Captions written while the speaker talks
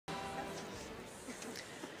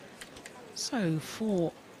So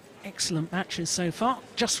 4 excellent matches so far,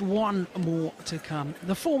 just 1 more to come.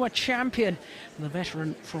 The former champion, the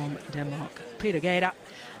veteran from Denmark, Peter Gade,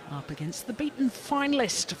 up against the beaten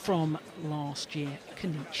finalist from last year,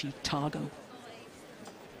 Kenichi Tago.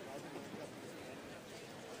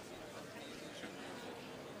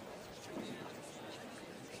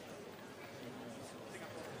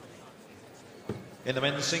 In the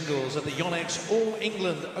men's singles at the Yonex All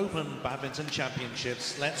England Open Badminton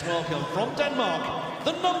Championships, let's welcome from Denmark,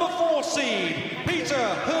 the number 4 seed, Peter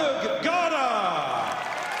Gade.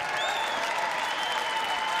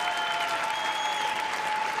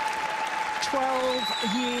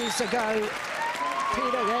 12 years ago,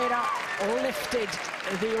 Peter Gade lifted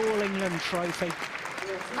the All England trophy,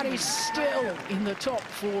 and he's still in the top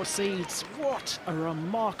 4 seeds. What a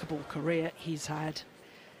remarkable career he's had.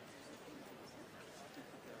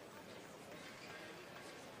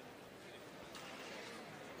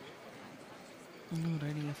 Not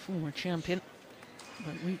only a former champion,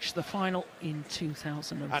 but reached the final in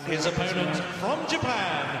 2004. And his opponent from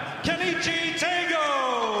Japan, Kenichi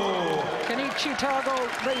Tago! Kenichi Tago,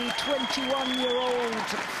 the 21-year-old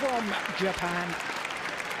from Japan,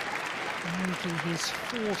 making his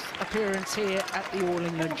 4th appearance here at the All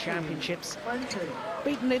England Championships.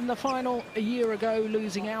 Beaten in the final a year ago,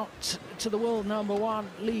 losing out to the world number 1,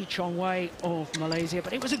 Lee Chong-wei of Malaysia.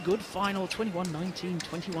 But it was a good final, 21-19,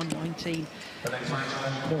 21-19.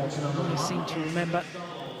 I seem to remember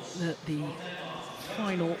that the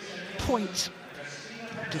final point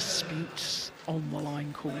dispute on the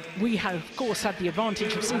line call. We have, of course, had the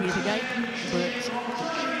advantage of seeing it again, but it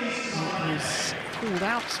was called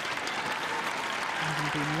out,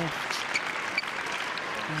 having been left.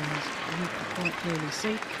 And you can quite clearly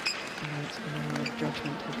see that no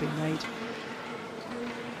judgment had been made.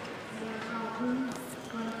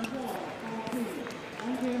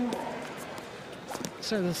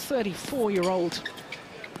 So the 34-year-old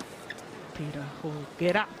Peter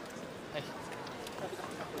Gade.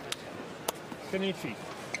 Kenichi,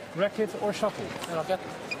 racket or shuttle?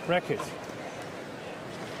 Racket.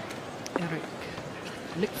 Eric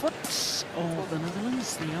Lickfoot of the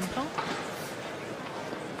Netherlands, the umpire.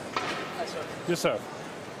 Yes, sir.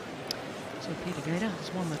 So Peter Gade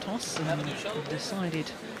has won the toss and decided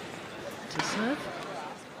to serve.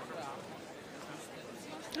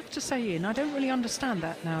 I have to say, Ian, I don't really understand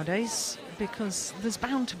that nowadays, because there's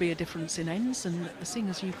bound to be a difference in ends, and seeing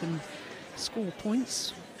as you can score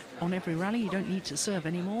points on every rally, you don't need to serve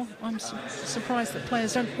anymore. I'm surprised that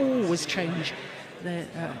players don't always change their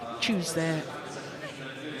choose their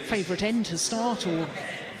favourite end to start or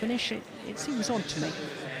finish. It seems odd to me.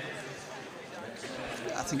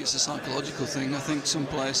 I think it's a psychological thing. I think some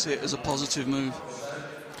players see it as a positive move.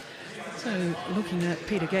 So, looking at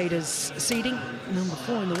Peter Gade's seeding, number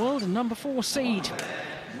 4 in the world and number 4 seed.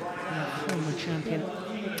 Former champion,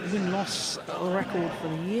 win-loss record for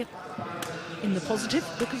the year in the positive,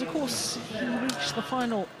 because of course he reached the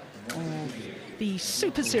final of the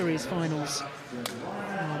Super Series finals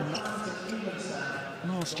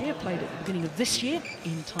last year, played at the beginning of this year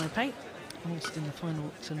in Taipei. Lost in the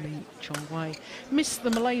final to Lee Chong-wei. Missed the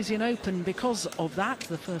Malaysian Open because of that,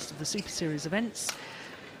 the first of the Super Series events.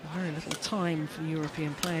 Very little time for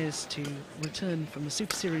European players to return from the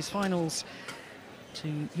Super Series finals to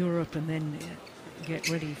Europe and then get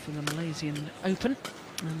ready for the Malaysian Open.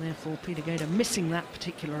 And therefore Peter Gade missing that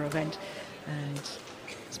particular event and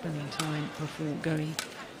spending time before going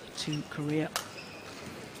to Korea.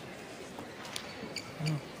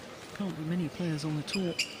 Well, can't be many players on the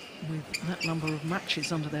tour with that number of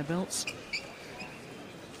matches under their belts.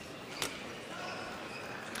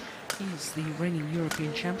 He's the reigning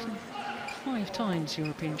European champion, 5 times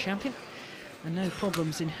European champion, and no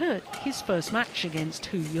problems in his first match against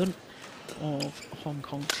Hu Yun of Hong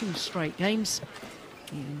Kong. 2 straight games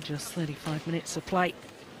in just 35 minutes of play.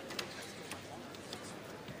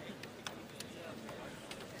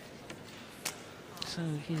 So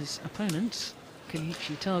his opponent,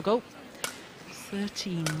 Kenichi Tago,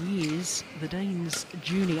 13 years, the Dane's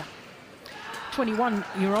junior.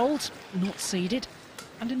 21-year-old, not seeded.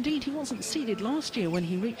 And indeed, he wasn't seeded last year when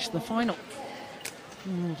he reached the final.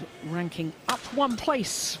 World ranking up 1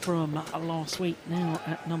 place from last week, now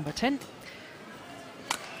at number 10.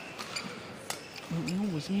 But we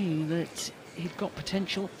always knew that he'd got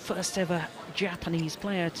potential. First ever Japanese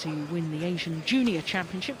player to win the Asian Junior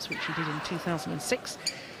Championships, which he did in 2006.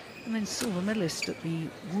 And then silver medalist at the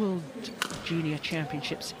World Junior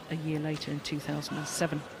Championships a year later in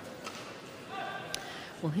 2007.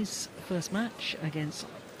 Well, his first match against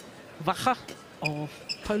Wacha of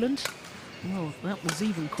Poland Well, that was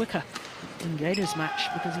even quicker than Gade's match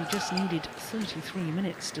because he just needed 33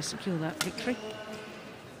 minutes to secure that victory.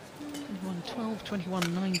 21-12,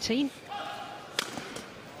 21-19.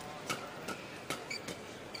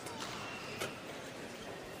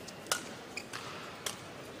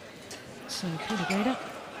 So Peter Gade,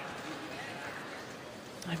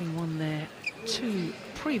 having won their 2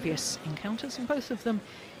 previous encounters, and both of them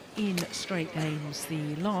in straight games.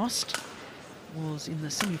 The last was in the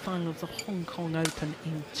semi-final of the Hong Kong Open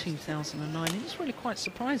in 2009. And it's really quite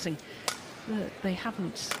surprising that they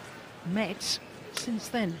haven't met since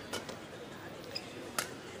then.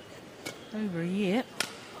 Over a year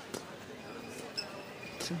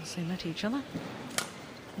since they met each other.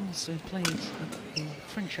 Also played at the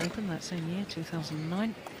French Open that same year,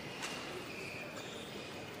 2009.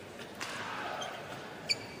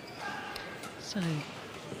 So,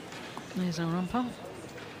 there's our umpire,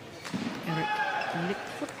 Eric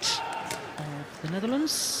Lickfoot of the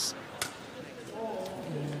Netherlands.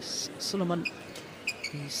 Yes, Suleiman,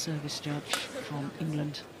 the service judge from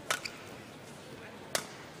England.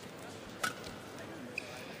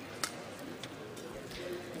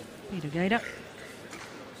 Peter Gade.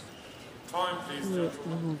 4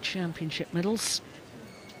 World Championship medals.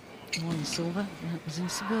 1 silver, that was in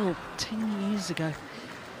Seville 10 years ago.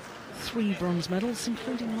 3 bronze medals,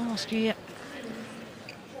 including last year.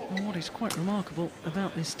 And what is quite remarkable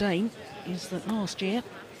about this Dane is that last year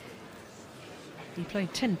he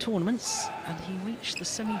played 10 tournaments and he reached the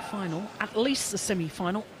semi-final, at least the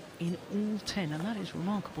semi-final, in all 10. And that is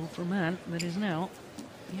remarkable for a man that is now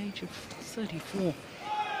the age of 34.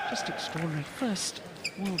 Just extraordinary. First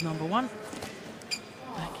world #1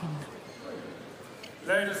 back in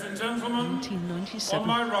Ladies and gentlemen, 1997. On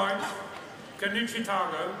my right, Kenichi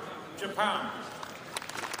Tago, Japan.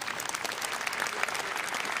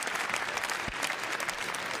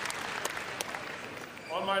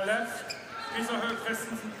 On my left, Peter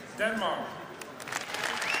Christensen, Denmark.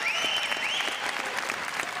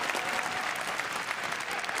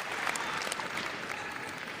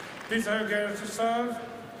 Peter Gade to serve.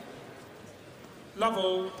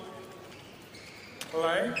 Level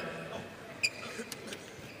play.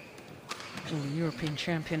 Well, the European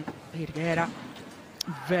champion Peter Gade,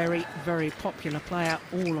 very, very popular player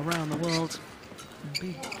all around the world. And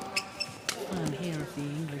big fan here of the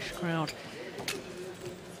English crowd.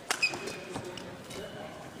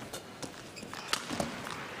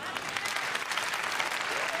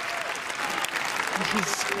 And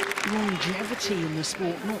his longevity in the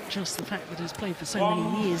sport, not just the fact that he's played for so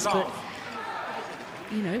many years, but,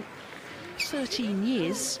 you know, 13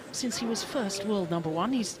 years since he was first world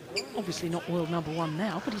 #1. He's obviously not world #1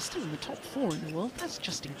 now, but he's still in the top 4 in the world. That's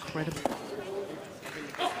just incredible.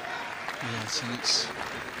 Yes, and it's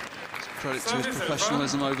credit to his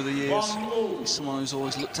professionalism over the years. He's someone who's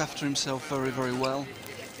always looked after himself very, very well.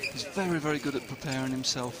 He's very, very good at preparing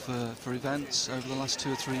himself for events. Over the last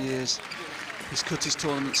 2 or 3 years, he's cut his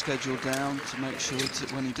tournament schedule down to make sure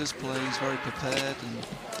that when he does play, he's very prepared and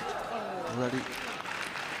ready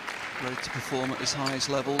to perform at his highest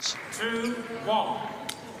levels. 2-1.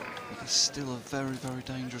 He's still a very, very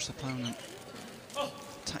dangerous opponent.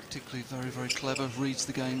 Tactically very, very clever, reads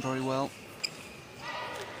the game very well.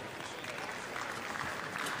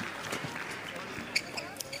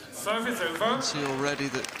 Service over. You can see already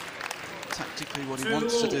that tactically what he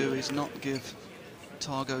wants to do is not give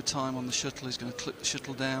Tago time on the shuttle. He's going to clip the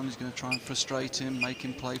shuttle down, he's going to try and frustrate him, make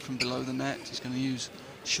him play from below the net. He's going to use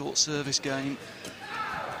short service game.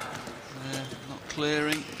 Not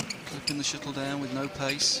clearing, clipping the shuttle down with no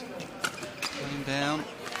pace. Going down.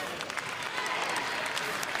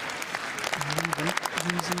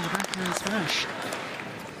 Using the backhand smash.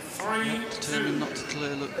 Determined not to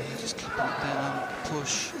clear, look, just clipping it down,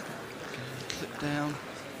 push, clip down.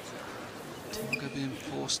 Tago being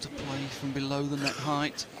forced to play from below the net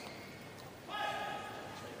height.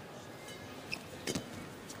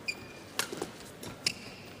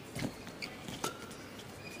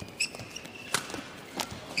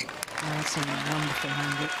 That's a wonderful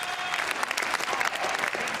angle.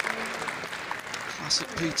 Classic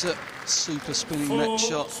Peter, super spinning net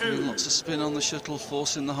shot, putting lots of spin on the shuttle,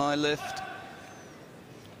 forcing the high lift.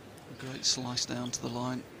 A great slice down to the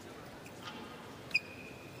line.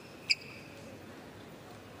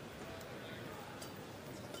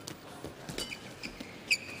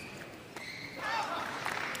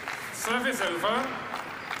 Service over.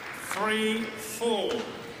 3-4.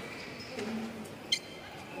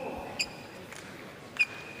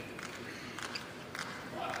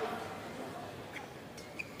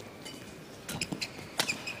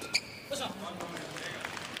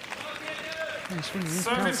 Just really is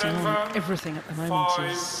dancing on everything at the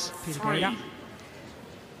moment is Peter Gade.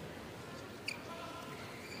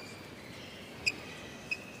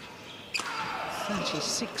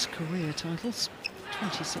 36 career titles,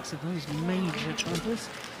 26 of those major titles,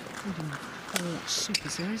 including 4 Super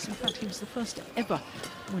Series. In fact, he was the first ever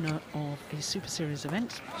winner of a Super Series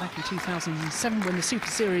event back in 2007 when the Super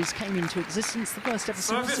Series came into existence. The first ever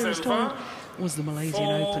Super Series tournament was the Malaysian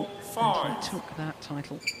Open, and he took that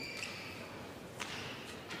title.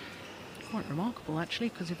 Quite remarkable, actually,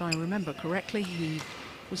 because if I remember correctly, he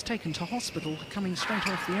was taken to hospital coming straight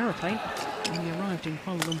off the aeroplane when he arrived in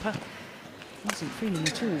Kuala Lumpur. Wasn't feeling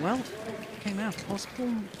at all well. Came out of hospital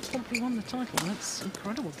and promptly won the title. That's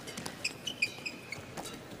incredible.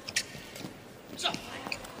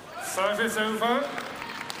 Service over.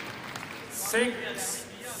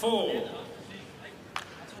 6-4.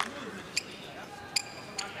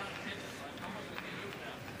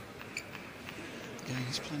 Again,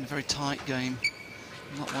 he's playing a very tight game.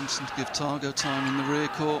 Not wanting to give Tago time in the rear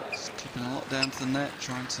court. He's clipping a lot down to the net,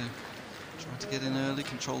 trying to get in early,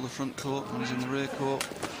 control the front court when he's in the rear court.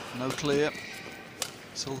 No clear.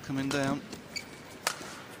 It's all coming down.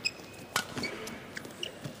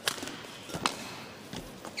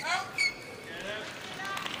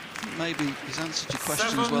 Maybe he's answered your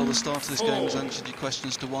question as well. The start of this game has answered your question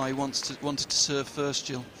as to why he wanted to serve first,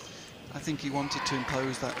 Jill. I think he wanted to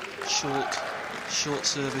impose that short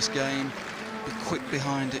service game, be quick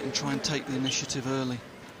behind it and try and take the initiative early.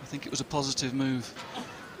 I think it was a positive move.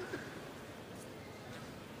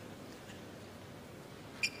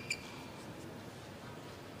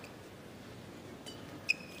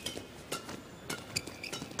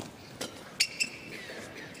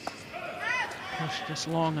 Just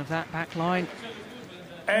long of that back line.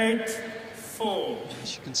 8-4.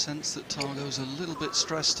 As you can sense that Tago's a little bit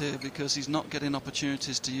stressed here because he's not getting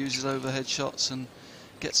opportunities to use his overhead shots and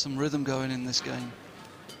get some rhythm going in this game.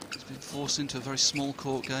 He's been forced into a very small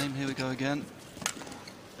court game. Here we go again.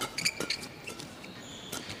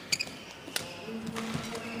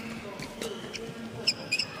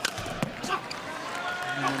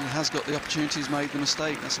 And when he has got the opportunity, he's made the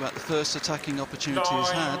mistake. That's about the first attacking opportunity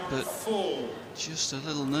he's had, but just a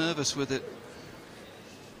little nervous with it.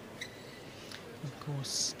 Of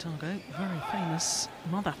course, Tago, very famous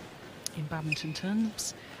mother in badminton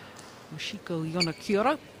terms, Yoshiko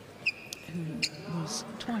Yonakuro, who was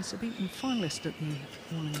twice a beaten finalist at the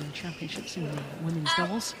All England Championships in the women's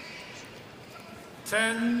doubles.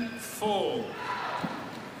 10-4.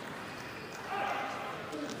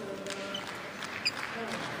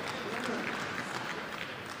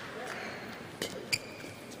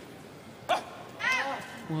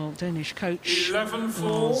 Well, Danish coach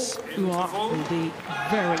Lars Uart will be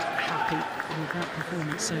very happy with that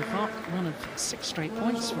performance so far. One of 6 straight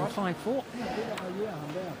points from 5-4 to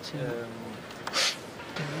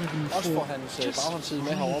 11-4. Også for hans baghåndsside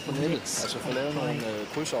med herovre på nettet, altså for at lave nogle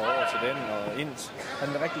krydser over til den og ind. Han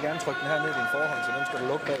vil rigtig gerne trykke den her ned i din forhånd, så den skal du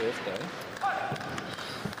lukke bagefter, ikke?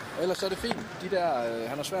 Ellers så er det fint. De der,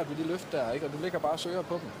 han har svært ved de løft der, ikke? Og du ligger bare og søger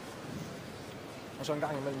på dem. Og så en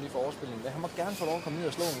gang imellem lige for overspilling. Han må gerne få lov at komme ned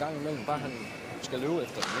og slå en gang imellem, bare han skal løbe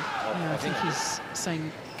efter den, ikke? Yeah, I think he's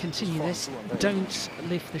saying continue this, don't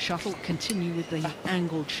lift the shuttle, continue with the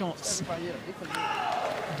angled shots.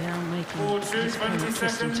 Down, making this kind of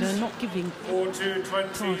twist and turn, not giving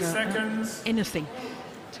Tago anything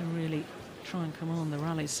to really try and command the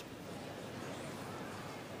rallies.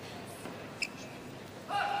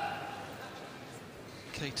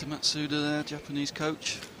 Keita Matsuda there, Japanese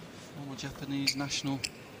coach, former Japanese national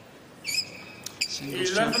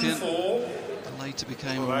singles champion, and later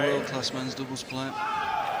became a world-class men's doubles player.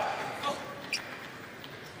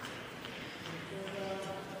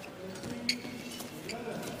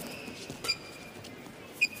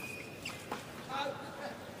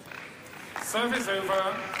 Service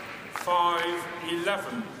over.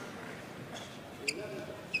 5-11.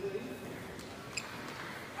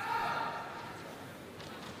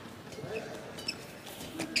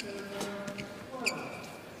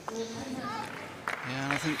 Yeah,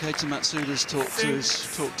 and I think Keita Matsuda's talked to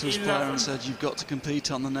his player and said, you've got to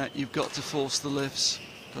compete on the net, you've got to force the lifts,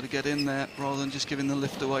 got to get in there rather than just giving the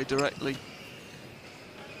lift away directly.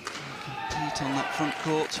 Compete on that front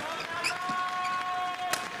court.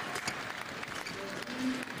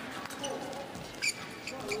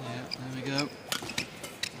 Yeah, there we go.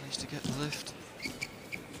 Managed to get the lift.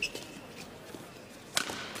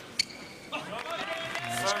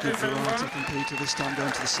 Good variety from Peter this time,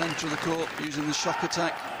 going to the centre of the court, using the shock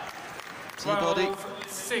attack to the body.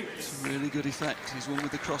 It's a really good effect. He's won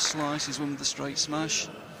with the cross slice, he's won with the straight smash.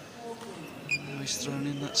 And now he's thrown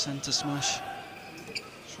in that centre smash.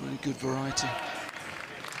 really good variety.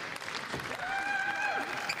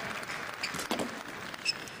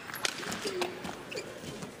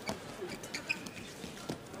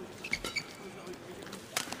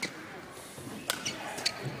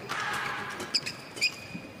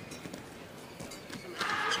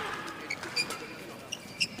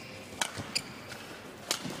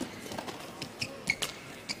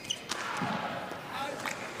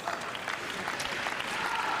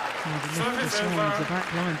 Of the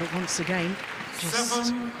back line, but once again, just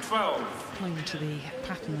 7-12. playing to the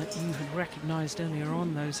pattern that you had recognised earlier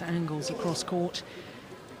on, those angles across court.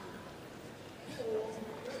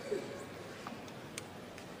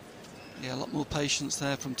 Yeah, a lot more patience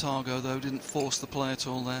there from Tago, though. Didn't force the play at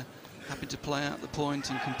all there. Happy to play out the point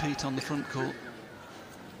and compete on the front court.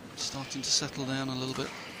 Starting to settle down a little bit.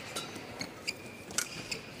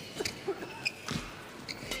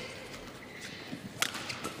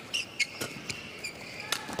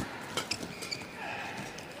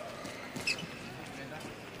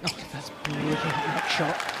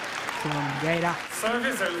 Shot from Gade.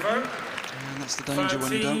 Service over. And that's the danger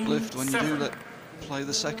when you don't lift. When you do play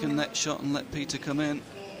the second net shot and let Peter come in.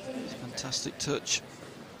 It's a fantastic touch.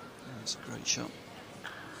 That's a great shot.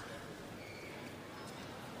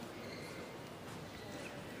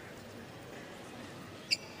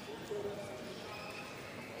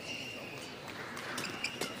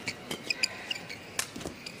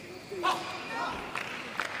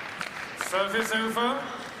 Service over.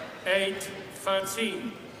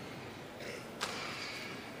 8-13.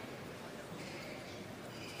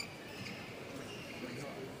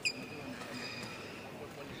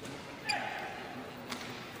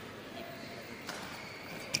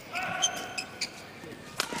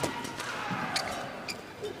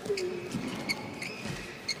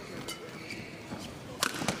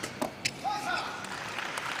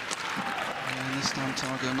 And this time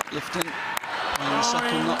Tago not lifting. And the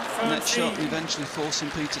second net shot, eventually forcing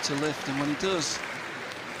Peter to lift, and when he does,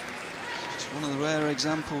 it's one of the rare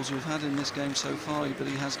examples we've had in this game so far, but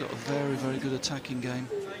he has got a very, very good attacking game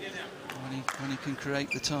when he can create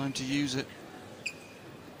the time to use it.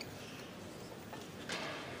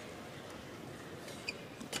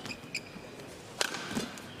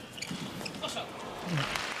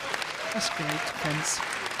 That's great defence.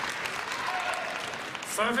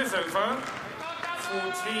 Service over.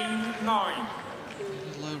 14-9. A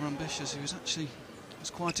little over-ambitious. He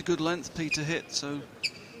was quite a good length Peter hit, so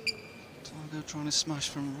Tago trying to smash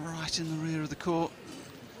from right in the rear of the court.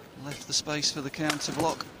 Left the space for the counter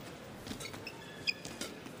block.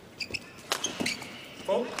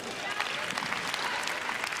 Ball.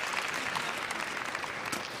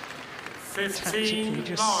 15-9. Tactically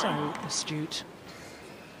just so astute.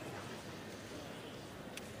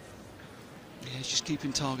 Yeah, he's just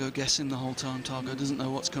keeping Tago guessing the whole time. Tago doesn't know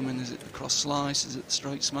what's coming. Is it the cross slice? Is it the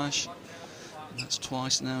straight smash? And that's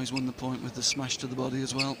twice now he's won the point with the smash to the body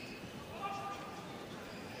as well.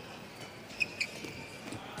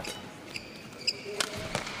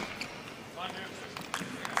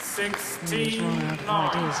 He's running out of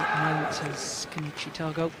ideas at the moment, as Kenichi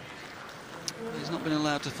Tago. He's not been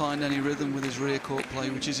allowed to find any rhythm with his rear court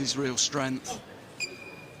play, which is his real strength.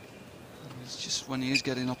 It's just when he is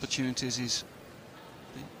getting opportunities, he's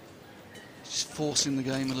just forcing the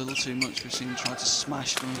game a little too much. We've seen him try to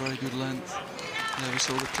smash from a very good length. There we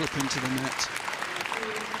saw the clip into the net.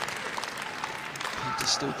 Peter's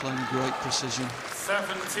still playing great precision.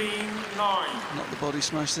 17-9. Not the body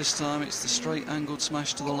smash this time, it's the straight angled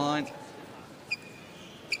smash to the line.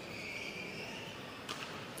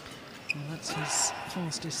 Well, that's his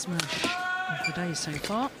fastest smash of the day so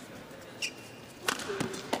far.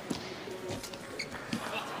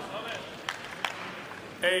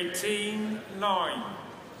 $18-9.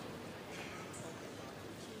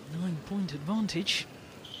 9-point advantage.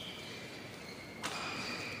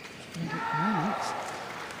 And at the moment,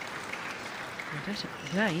 Gade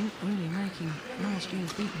again only making last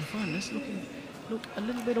year's beaten finalists look a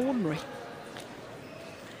little bit ordinary.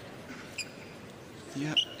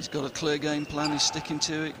 Yeah, he's got a clear game plan, he's sticking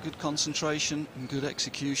to it, good concentration and good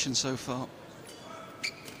execution so far.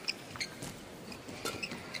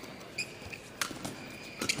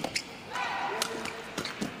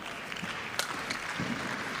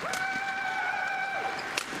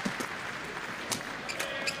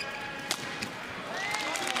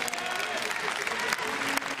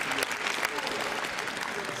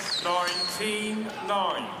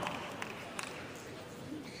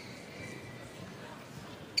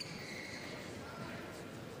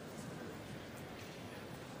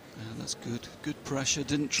 That's good. Good pressure.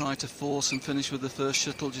 Didn't try to force and finish with the first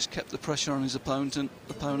shuttle. Just kept the pressure on his opponent.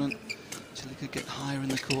 until he could get higher in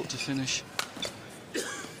the court to finish.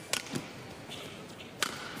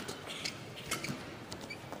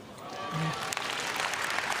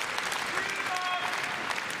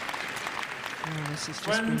 Oh, this has just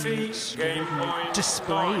been an extraordinary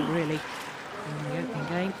display, really, in the opening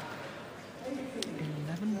game.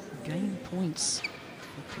 11 game points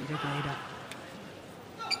for Peter Gade.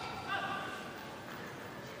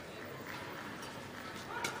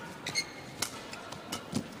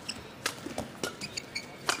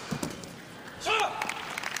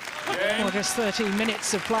 Well, just 13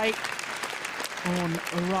 minutes of play on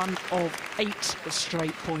a run of 8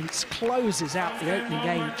 straight points. Closes out the opening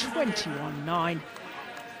game 21-9.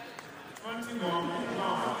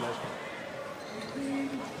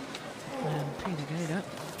 And Peter Gade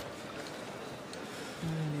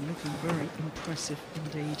looking very impressive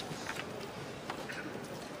indeed.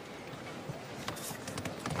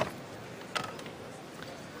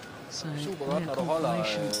 So, super godt, når du holder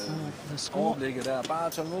overblikket der. Bare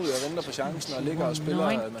tålmodig og venter på chancen og ligger og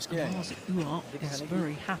spiller maskering. Det kan han ikke.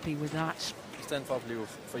 Very happy with that. I stedet for at blive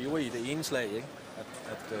for ivrig i det ene slag, ikke?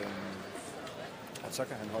 At så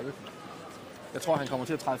kan han holde. Jeg tror, han kommer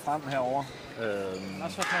til at træde frem herover.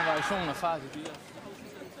 Også for en variation af fart i biler.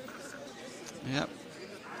 Yep.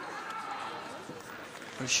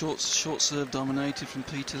 Very short serve dominated from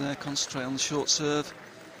Peter there. Concentrate on the short serve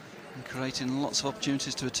and creating lots of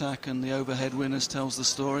opportunities to attack, and the overhead winners tells the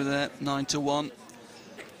story there, 9-1.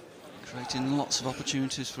 Creating lots of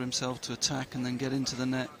opportunities for himself to attack and then get into the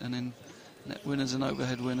net, and in net winners and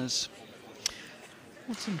overhead winners.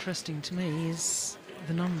 What's interesting to me is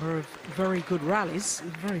the number of very good rallies,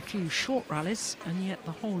 very few short rallies, and yet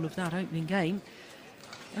the whole of that opening game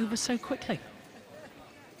over so quickly.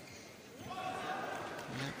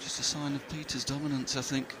 Yeah, just a sign of Peter's dominance, I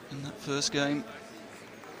think, in that first game.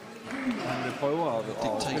 Han vil prøve at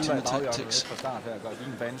spille med baghjørnet fra start her og gøre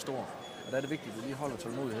din bane stor. Og der er det vigtigt, at du lige holder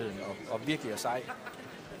tålmodigheden og virkelig er sej.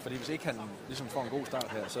 Fordi hvis ikke han ligesom får en god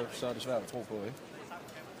start her, så er det svært at tro på, ikke?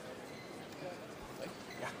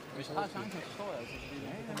 Hvis jeg har chancen, så står jeg altså.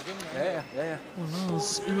 Ja. Well,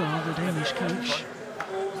 Lars Uar, the Danish coach,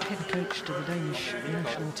 head coach to the Danish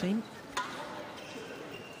national team.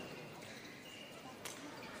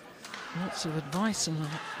 Lots of advice and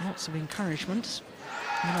lots of encouragement.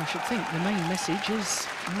 And I should think the main message is,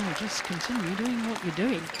 well, just continue doing what you're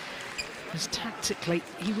doing. Because tactically,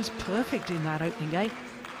 he was perfect in that opening game.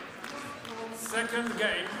 Second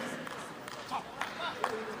game.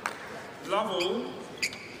 Level.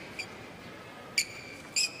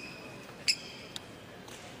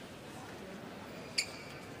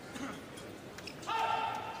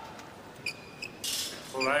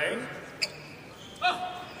 Play.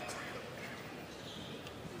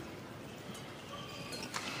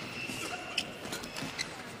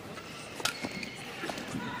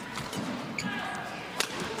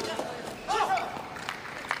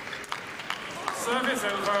 Service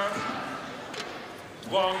over.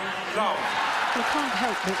 1 love. I can't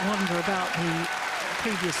help but wonder about the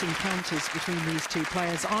previous encounters between these two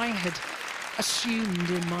players. I had assumed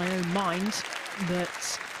in my own mind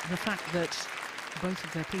that the fact that both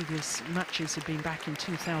of their previous matches had been back in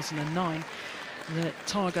 2009, that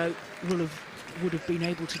Tago would have been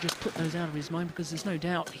able to just put those out of his mind, because there's no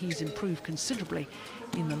doubt he's improved considerably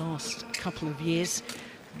in the last couple of years.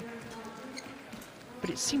 But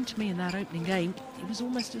it seemed to me in that opening game, it was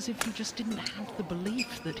almost as if he just didn't have the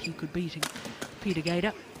belief that he could beat Peter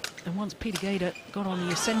Gade. And once Peter Gade got on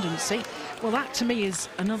the ascendancy, well, that to me is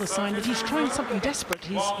another sign that he's trying something desperate.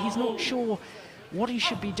 He's not sure what he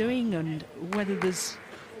should be doing and whether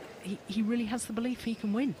he really has the belief he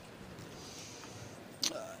can win.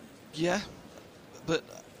 Yeah, but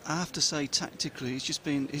I have to say, tactically, it's just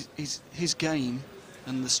been his game,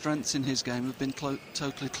 and the strengths in his game have been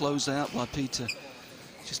totally closed out by Peter.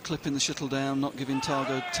 Just clipping the shuttle down, not giving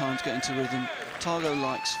Tago time to get into rhythm. Tago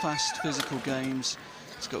likes fast, physical games.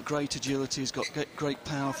 He's got great agility, he's got great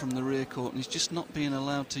power from the rear court, and he's just not being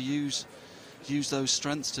allowed to use those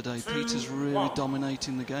strengths today. Peter's really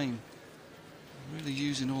dominating the game, really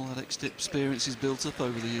using all that experience he's built up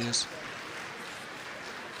over the years.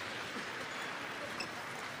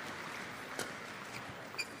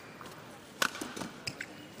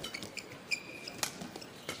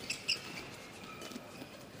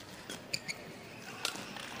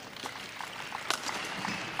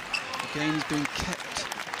 The game's been kept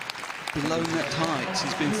below net height.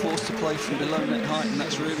 He's been forced to play from below net height, and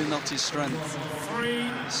that's really not his strength.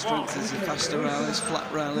 His strength is the faster rallies,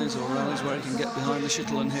 flat rallies, or rallies where he can get behind the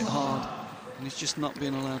shuttle and hit hard, and he's just not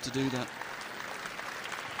being allowed to do that.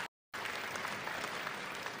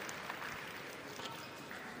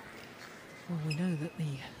 Well, we know that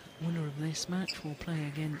the winner of this match will play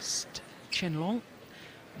against Chen Long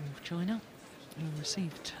of China, who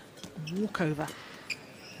received a walkover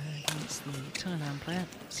against the Thailand player,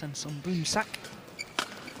 Samson Boomsak.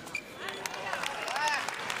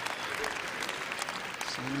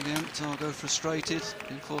 Same again, Tago frustrated,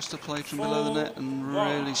 being forced to play from below the net and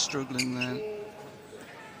really struggling there.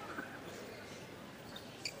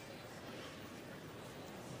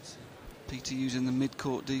 Peter using the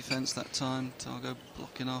mid-court defence that time, Tago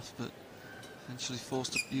blocking off, but eventually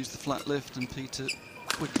forced to use the flat lift and Peter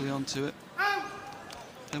quickly onto it.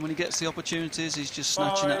 Then when he gets the opportunities, he's just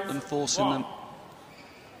snatching at them, forcing them.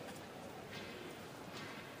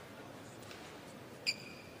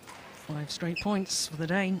 Five straight points for the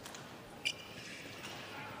Dane.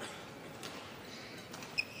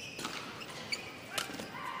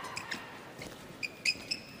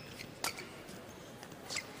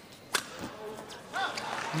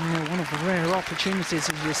 One of the rare opportunities,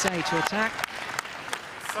 as you say, to attack.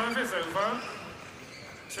 Service over.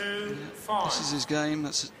 2-5. This is his game.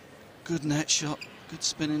 That's a good net shot, good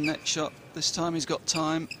spinning net shot. This time he's got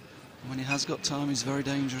time. And when he has got time, he's very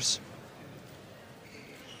dangerous.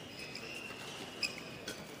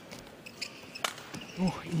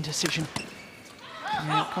 Oh, indecision.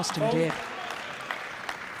 Yeah, it cost him dear.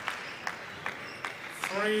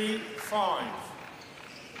 3-5.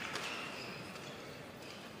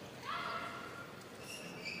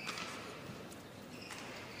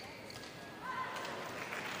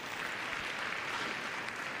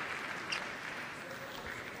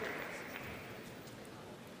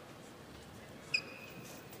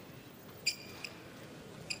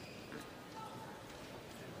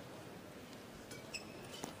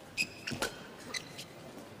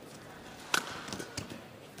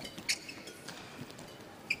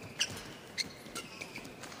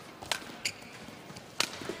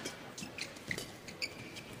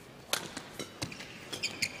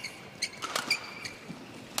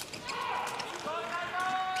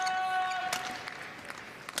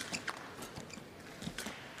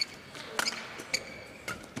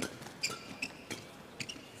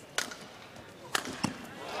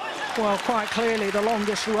 Well, quite clearly the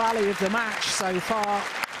longest rally of the match so far.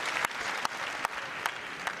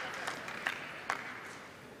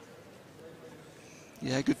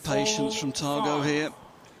 Yeah, good patience from Tago here.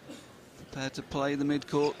 Prepared to play the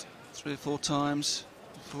mid-court 3 or 4 times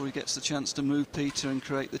before he gets the chance to move Peter and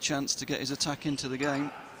create the chance to get his attack into the game.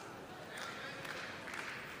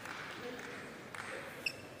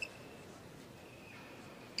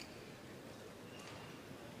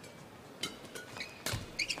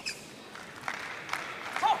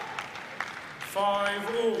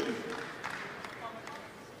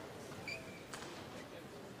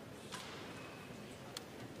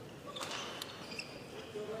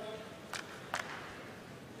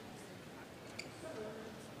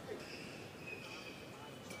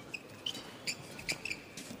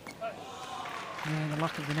 Yeah, the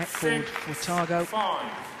luck of the net cord for Tago,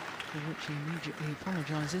 for which he immediately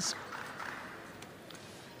apologises.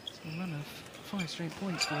 It's a run of 5 straight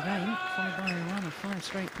points for the Dane, followed by a run of 5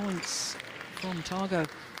 straight points from Tago.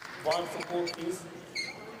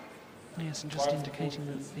 Yes, and just indicating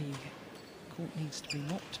that the court needs to be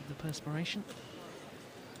mopped of the perspiration.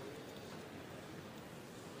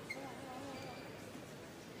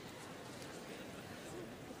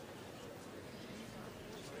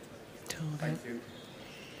 Tago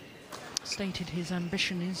stated his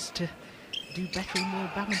ambition is to do better in world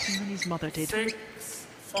badminton than his mother did.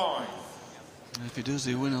 6-5. If he does,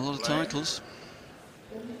 he'll win a lot of titles.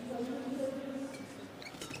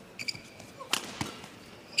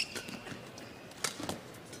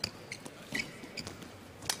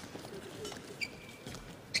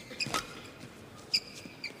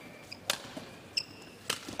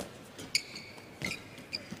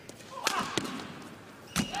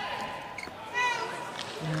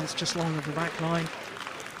 It's just long of the back line.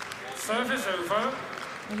 Service over.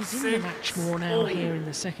 Well, he's in the match more now here in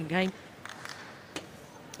the second game.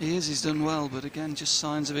 He is, he's done well, but again, just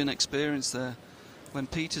signs of inexperience there. When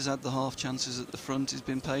Peter's had the half chances at the front, he's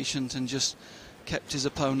been patient and just kept his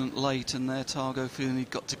opponent late, and there Tago feeling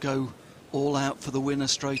he'd got to go all out for the winner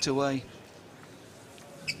straight away.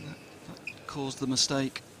 That caused the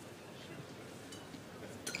mistake.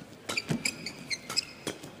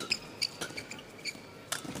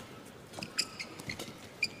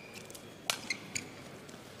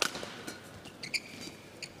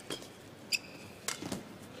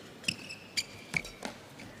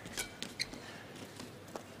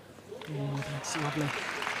 Oh, that's lovely.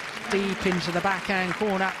 Deep into the backhand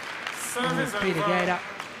corner. Service Peter over. Gade.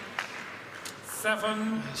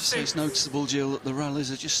 So it's noticeable, Jill, that the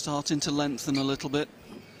rallies are just starting to lengthen a little bit.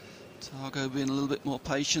 Tago being a little bit more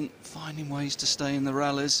patient, finding ways to stay in the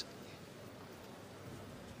rallies.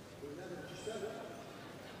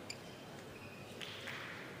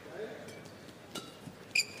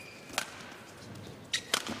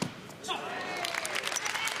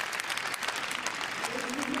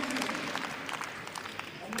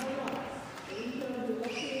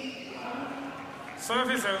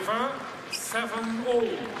 Service over, 7-all.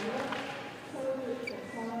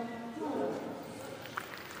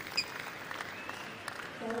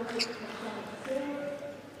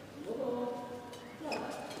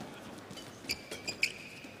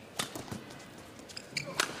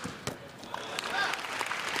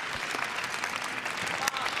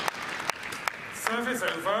 Service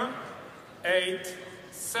over, 8-7.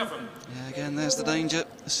 Yeah, again, there's the danger.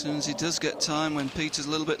 As soon as he does get time, when Peter's a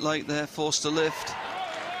little bit late there, forced to lift,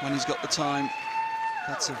 when he's got the time,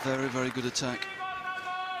 that's a very, very good attack.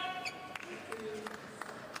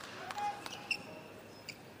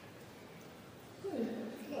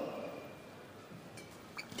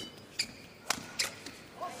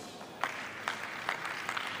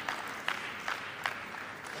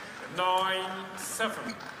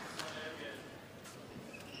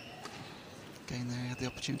 Again, there he had the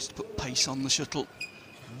opportunity to put pace on the shuttle,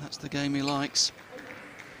 and that's the game he likes.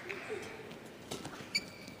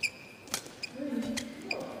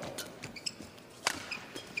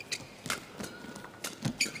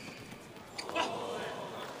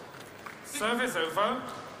 Service over,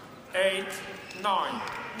 8-9. Yeah,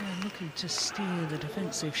 looking to steer the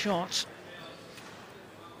defensive shot.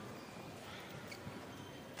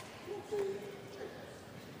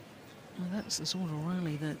 Well, that's the sort of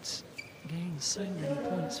rally that gains so many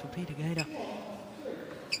points for Peter Gade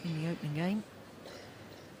in the opening game.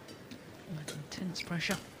 With intense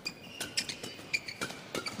pressure.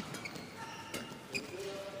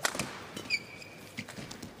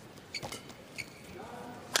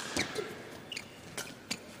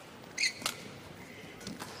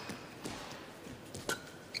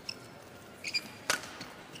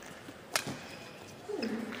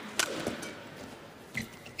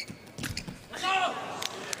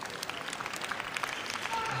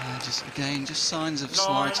 Just signs of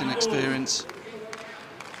slight inexperience.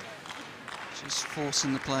 Just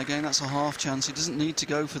forcing the play again. That's a half chance. He doesn't need to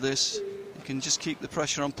go for this. He can just keep the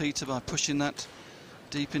pressure on Peter by pushing that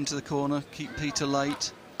deep into the corner, keep Peter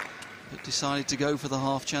late, but decided to go for the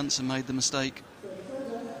half chance and made the mistake.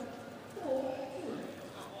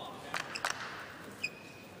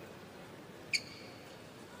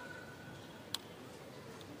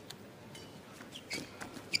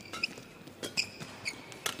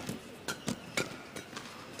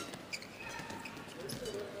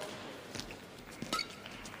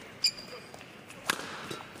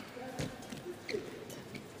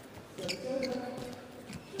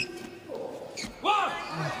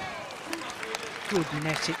 Good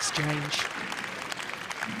net exchange.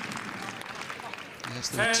 Yes,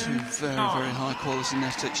 there are two very, very high quality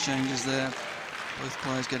net exchanges there. Both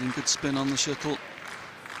players getting good spin on the shuttle.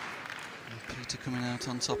 And Peter coming out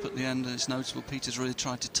on top at the end. And it's noticeable Peter's really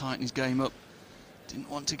tried to tighten his game up. Didn't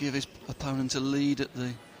want to give his opponent a lead at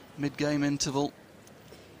the mid-game interval.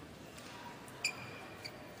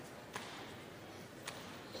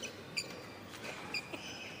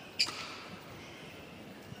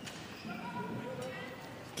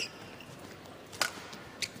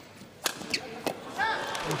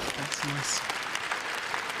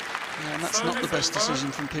 Not the best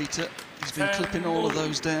decision from Peter. He's been clipping all of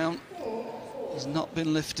those down. He's not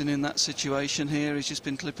been lifting in that situation here. He's just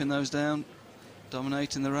been clipping those down,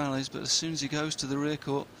 dominating the rallies. But as soon as he goes to the rear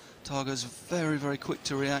court, Tago's very, very quick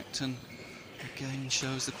to react and again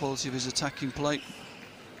shows the quality of his attacking play.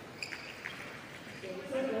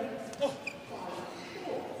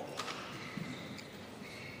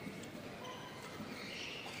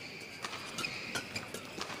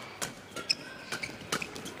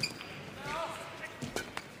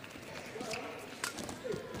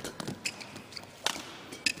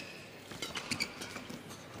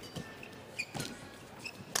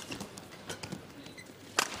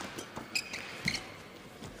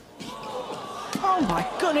 Oh my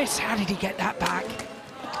goodness, how did he get that back?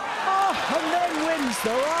 Oh, and then wins the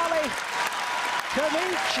rally.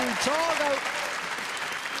 Kenichi Tago.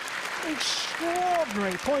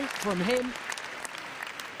 Extraordinary point from him.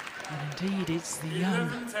 And indeed, it's the young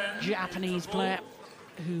Japanese player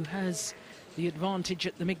who has the advantage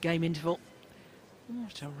at the mid-game interval.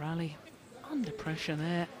 What a rally. Under pressure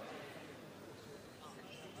there.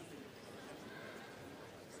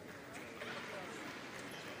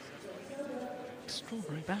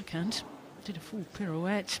 Strawberry backhand. Did a full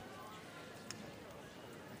pirouette.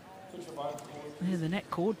 Near the net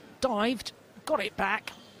cord. Dived. Got it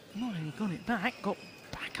back. Not only got it back, got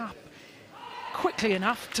back up quickly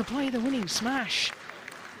enough to play the winning smash.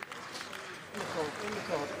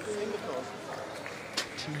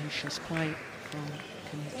 Tenacious play from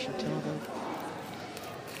Kenichi Tago.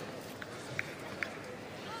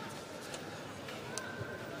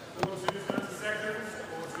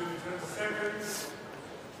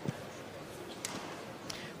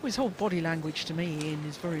 Well, his whole body language to me, Ian,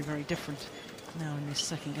 is very, very different now in this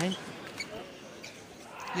second game.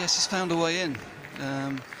 Yes, he's found a way in.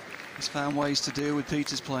 He's found ways to deal with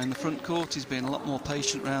Peter's play in the front court. He's been a lot more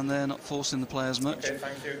patient around there, not forcing the play as much.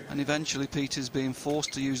 And eventually Peter's being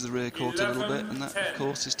forced to use the rear court a little bit, and that, of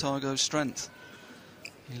course, is Tago's strength.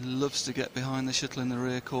 He loves to get behind the shuttle in the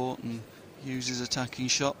rear court and use his attacking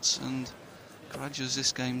shots, and gradually as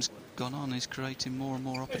this game's gone on, he's creating more and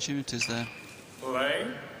more opportunities there. Play.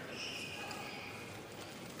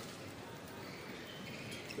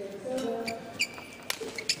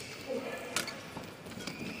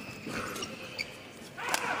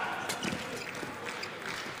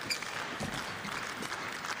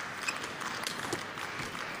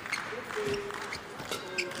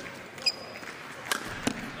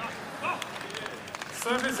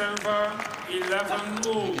 Service over,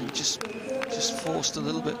 11-all. He just forced a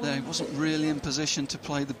little bit there. He wasn't really in position to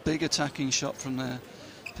play the big attacking shot from there.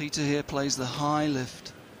 Peter here plays the high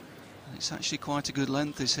lift. And it's actually quite a good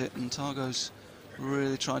length he's hit, and Tago's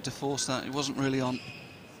really tried to force that. It wasn't really on.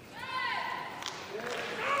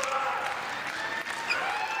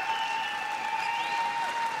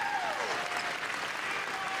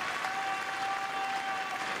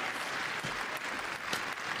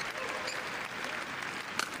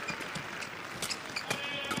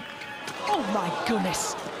 Oh my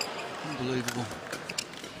goodness! Unbelievable.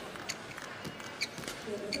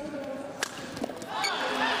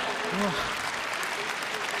 Oh.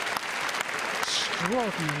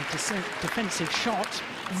 Extraordinary defensive shot.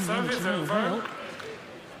 Service over.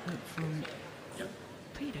 From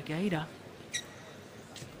Peter Gade.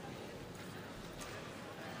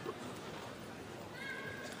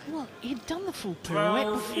 Well, he'd done the full pirouette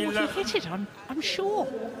 12, before 11. he hit it, I'm sure.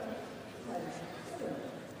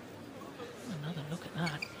 Another look at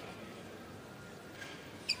that.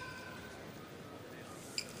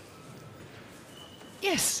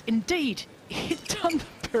 Yes, indeed. He'd done the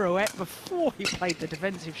pirouette before he played the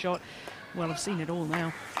defensive shot. Well, I've seen it all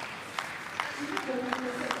now.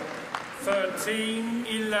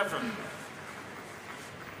 13-11.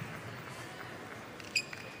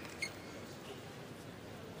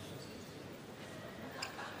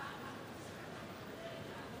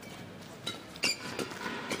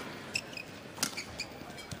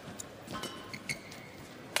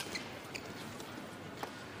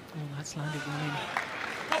 Oh, that's landed one in.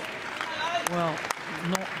 Well,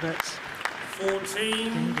 not that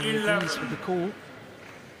 14-11. with the call.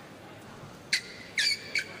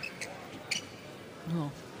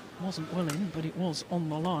 Well, wasn't well in, but it was on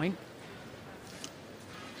the line.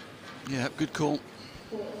 Yeah, good call.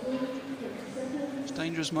 It's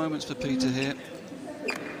dangerous moments for Peter here.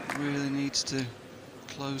 Really needs to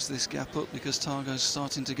close this gap up because Tago's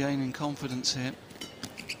starting to gain in confidence here.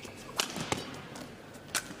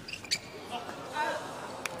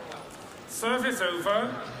 Service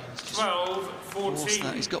over,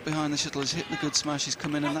 12-14. He's got behind the shuttle, he's hit the good smash, he's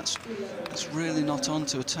come in, and that's really not on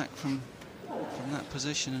to attack from that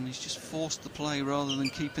position, and he's just forced the play rather than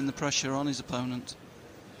keeping the pressure on his opponent.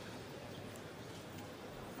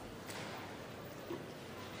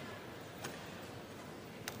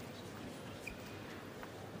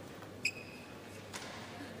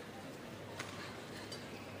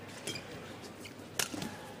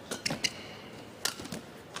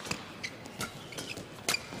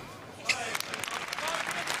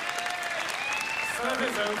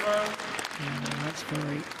 Service over. Yeah, that's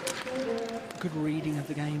very good reading of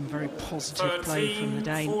the game, very positive play from the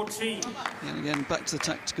Dane. 13-14. And again, back to the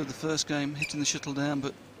tactic of the first game, hitting the shuttle down,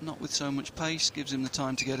 but not with so much pace, gives him the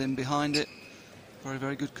time to get in behind it. Very,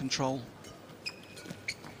 very good control.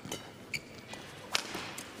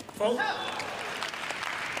 Fault.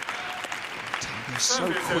 Tago's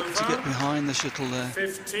so quick to get behind the shuttle there.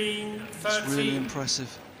 15-13. It's really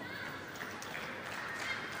impressive.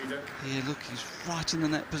 Here, look, he's right in the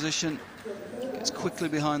net position. Gets quickly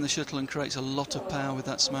behind the shuttle and creates a lot of power with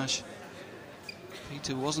that smash.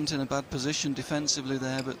 Peter wasn't in a bad position defensively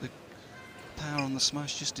there, but the power on the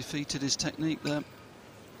smash just defeated his technique there.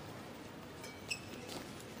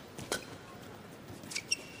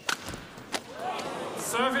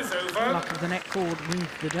 Service over. Luck of the net cord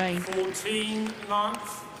with the Dane.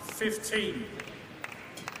 14-15.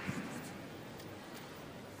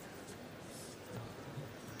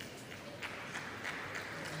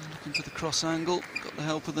 Looking for the cross angle, got the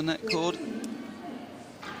help of the net cord.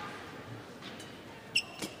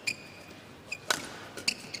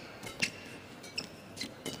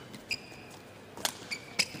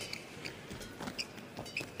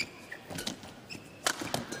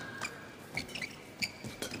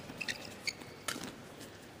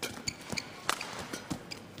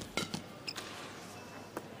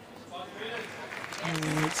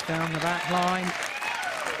 It's down the back line.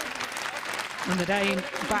 And the Dane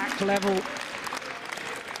back level.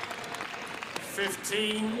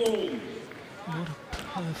 15 all. What a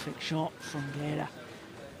perfect shot from Gade.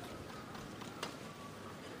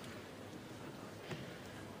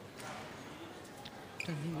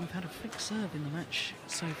 Don't think we've had a fixed serve in the match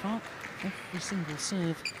so far. Every single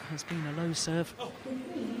serve has been a low serve.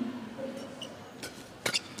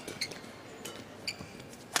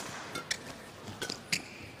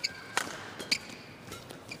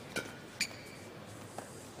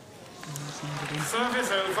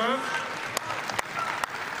 Service over.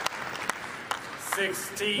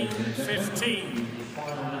 16-15.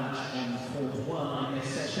 Final match on court 1 in this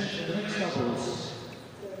session. The mixed doubles.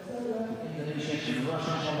 Indonesian and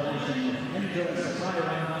Russian combination of Kenichi Tago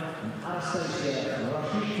and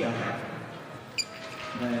R16.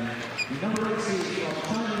 Then the number 8 seed from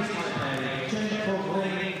Chinese Taipei, Chen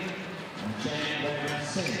Kong-Ling and Chen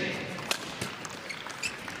Wang-Sing.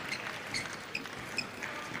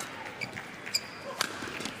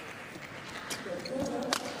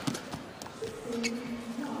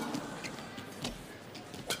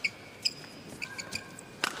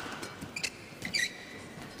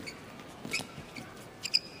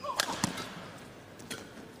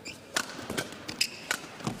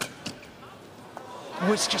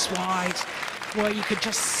 Oh, it's just wide, where you could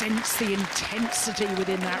just sense the intensity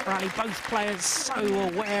within that rally. Both players so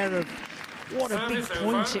aware of what a big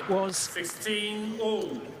point it was. 16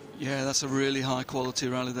 all. Yeah, that's a really high quality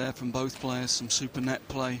rally there from both players. Some super net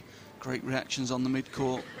play, great reactions on the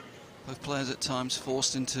mid-court. Both players at times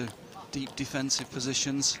forced into deep defensive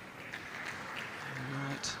positions.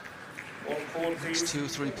 Right. Next 2 or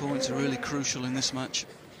 3 points are really crucial in this match.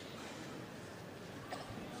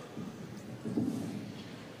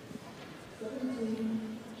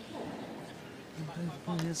 Both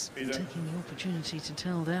players taking the opportunity to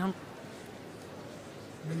tell down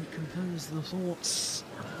and compose the thoughts.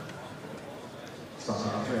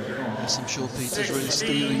 Yes, I'm sure Peter's really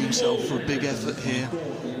steeling himself for a big effort here. I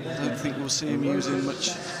don't think we'll see him using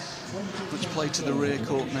much play to the rear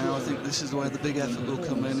court now. I think this is where the big effort will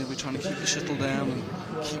come in. He'll be trying to keep the shuttle down and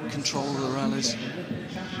keep control of the rallies.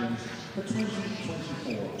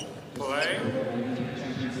 Play.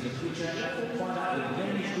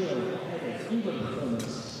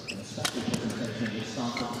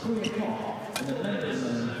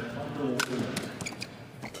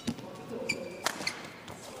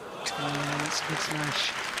 That's a good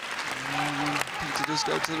smash. Peter does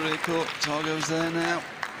go to the rear court. Tago's there now.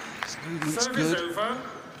 His movement's good. Over.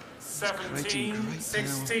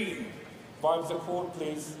 17-16. Wipe the court,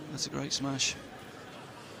 please. That's a great smash.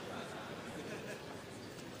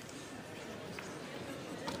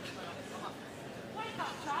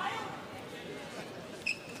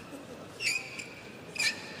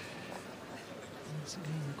 Once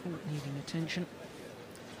again, the court needing attention.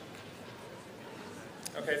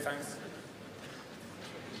 Okay, thanks.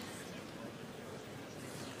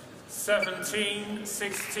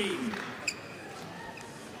 17-16.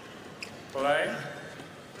 Play.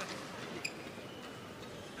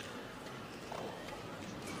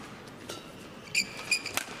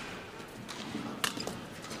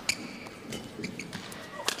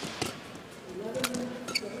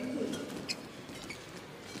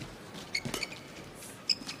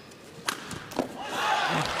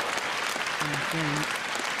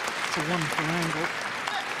 It's a wonderful angle.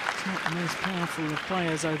 It's not the most powerful of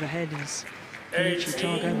players overhead as Kenichi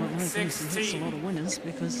Tago, but I think he hits a lot of winners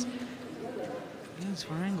because he goes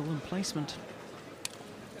for angle and placement.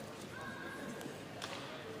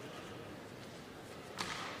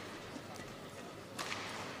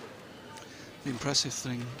 The impressive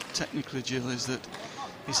thing, technically, Jill, is that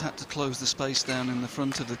he's had to close the space down in the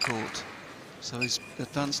front of the court. So he's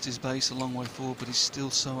advanced his base a long way forward, but he's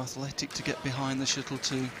still so athletic to get behind the shuttle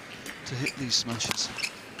to hit these smashes.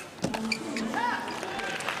 He's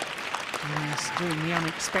doing the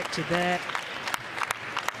unexpected there.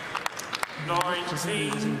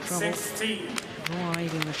 19-16.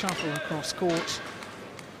 Driving the shuttle across court.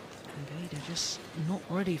 And Gade Just not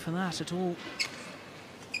ready for that at all.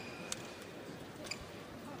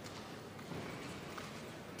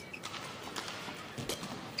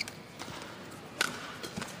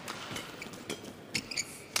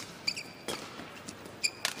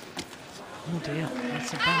 Oh dear,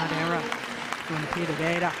 that's a bad error from Peter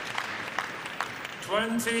Gade.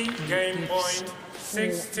 20, game point, 4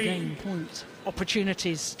 16. game point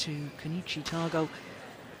opportunities to Kenichi Tago.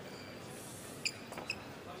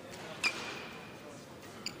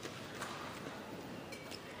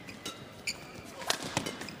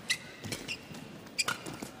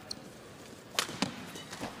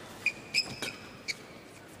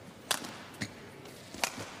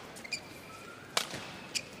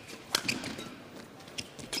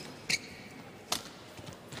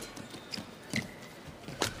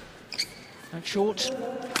 That short.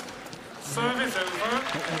 Service over. Not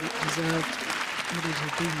what it deserved. Would it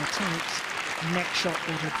have been the tight neck shot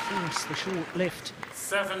that had forced the short lift.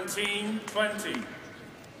 17, 20.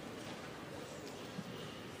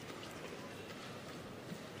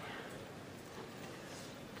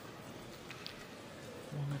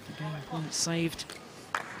 One of the game points saved.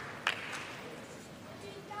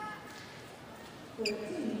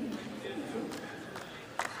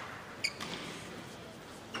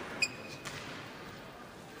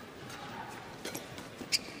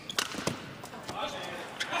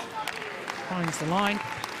 Finds the line.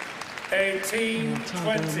 18, And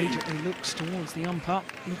Tago 20. immediately looks towards the ump-up,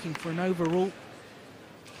 looking for an overrule.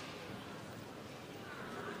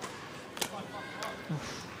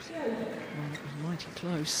 Oof. Well, it was mighty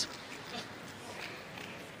close.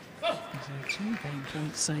 So 2 game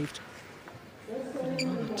points saved. And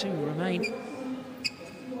another 2 remain.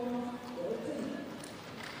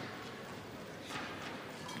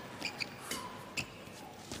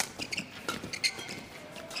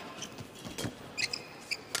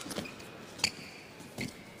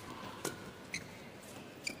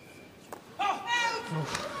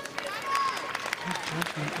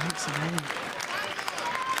 Once again.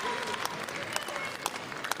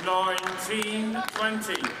 19,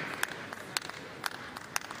 20.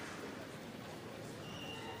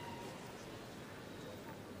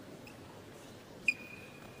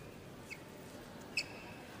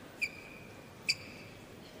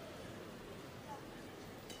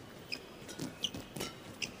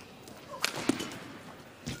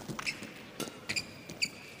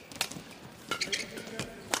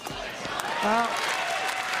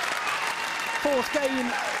 Fourth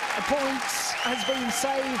game points has been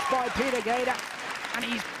saved by Peter Gade, and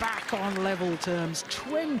he's back on level terms,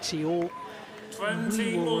 20 all. 20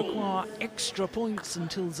 We will all. require extra points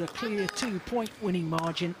until there's a clear 2-point winning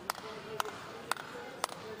margin.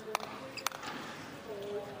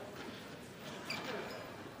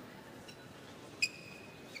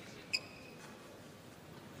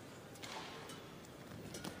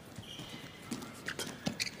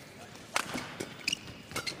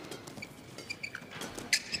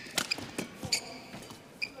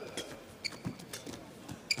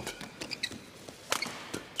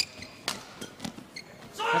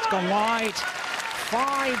 That's gone wide.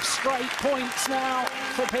 5 straight points now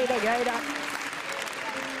for Peter Gade.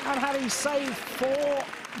 And having saved 4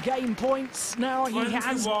 game points, now he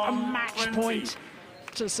has a 21, match 20. point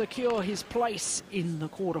to secure his place in the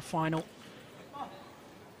quarter-final.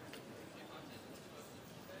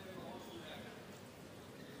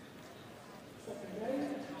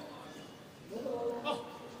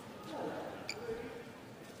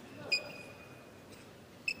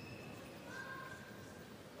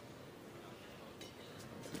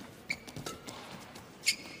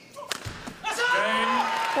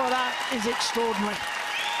 Well, that is extraordinary.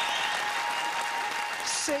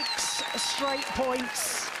 6 straight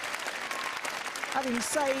points, having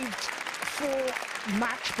saved 4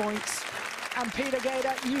 match points, and Peter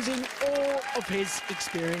Gade using all of his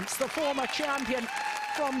experience. The former champion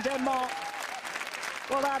from Denmark.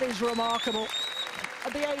 Well, that is remarkable.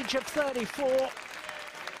 At the age of 34,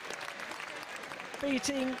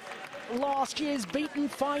 beating last year's beaten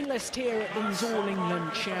finalist here at these All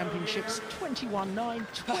England Championships, 21-9,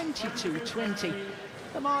 22-20,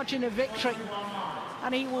 the margin of victory,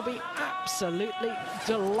 and he will be absolutely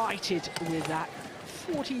delighted with that.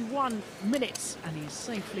 41 minutes, and he's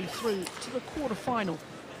safely through to the quarter-final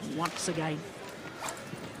once again.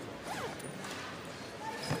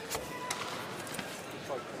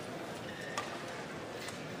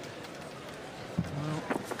 Well,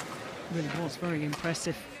 really was very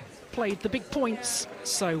impressive. Played the big points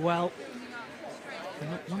so well.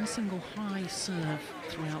 Not one single high serve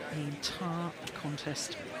throughout the entire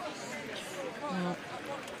contest. Well,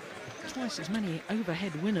 twice as many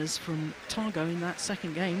overhead winners from Tago in that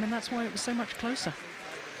second game, and that's why it was so much closer.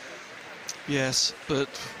 Yes, but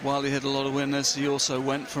while he had a lot of winners, he also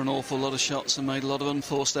went for an awful lot of shots and made a lot of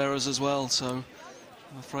unforced errors as well. So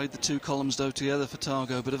I'm afraid the two columns go together for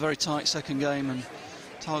Tago, but a very tight second game, and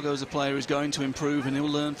Tago as a player is going to improve, and he'll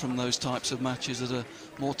learn from those types of matches that are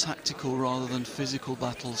more tactical rather than physical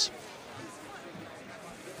battles.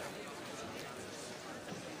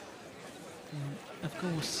 Of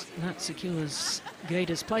course, that secures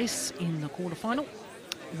Gade's place in the quarterfinal,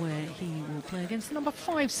 where he will play against the number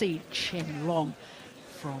 5 seed Chen Long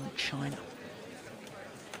from China.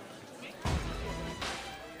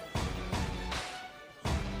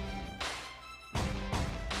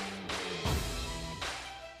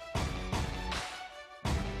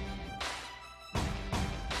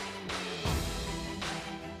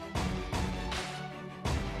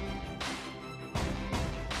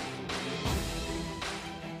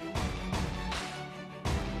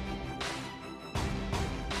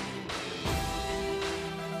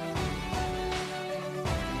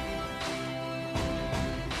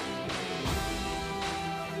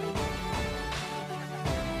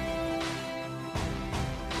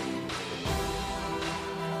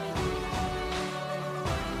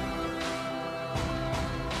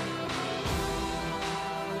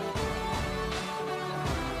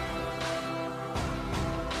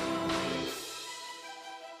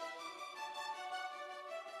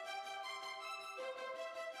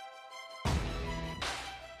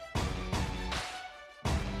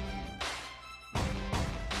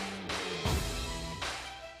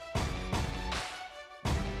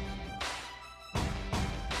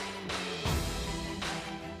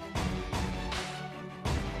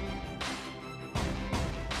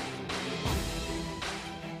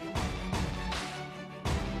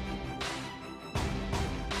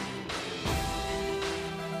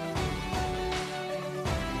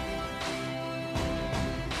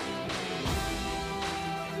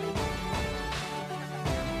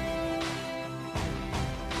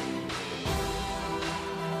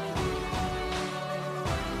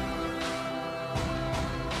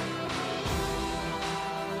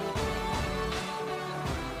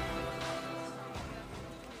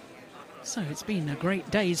 So it's been a great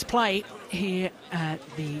day's play here at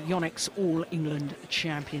the Yonex All England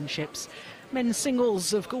Championships. Men's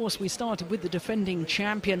singles, of course, we started with the defending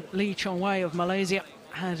champion Lee Chong-wei of Malaysia.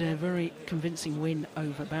 Had a very convincing win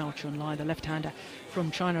over Bao Chunlai, the left-hander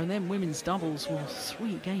from China. And then women's doubles, well,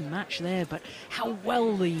 3-game match there. But how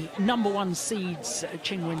well the number 1 seeds,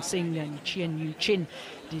 Cheng Wen-sing and Chien Yu-chin,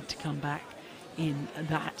 did to come back in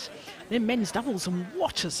that. Then men's doubles, and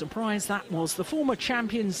what a surprise that was. The former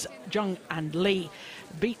champions Zheng and Li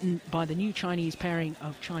beaten by the new Chinese pairing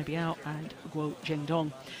of Chai Biao and Guo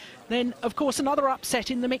Zhengdong. Then, of course, another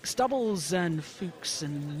upset in the mixed doubles, and Fuchs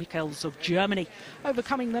and Michels of Germany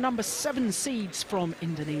overcoming the number 7 seeds from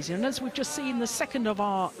Indonesia. And as we've just seen, the second of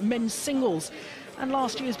our men's singles and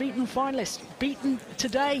last year's beaten finalist, beaten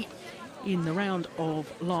today in the round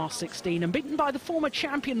of last 16, and beaten by the former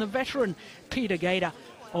champion, the veteran Peter Gade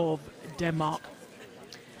of Denmark.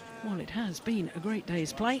 Well, it has been a great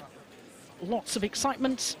day's play. Lots of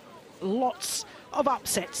excitement, lots of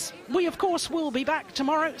upsets. We, of course, will be back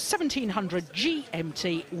tomorrow, 1700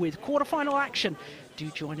 GMT, with quarterfinal action. Do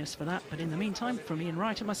join us for that. But in the meantime, from Ian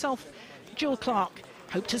Wright and myself, Jill Clark,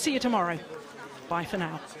 hope to see you tomorrow. Bye for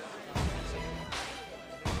now.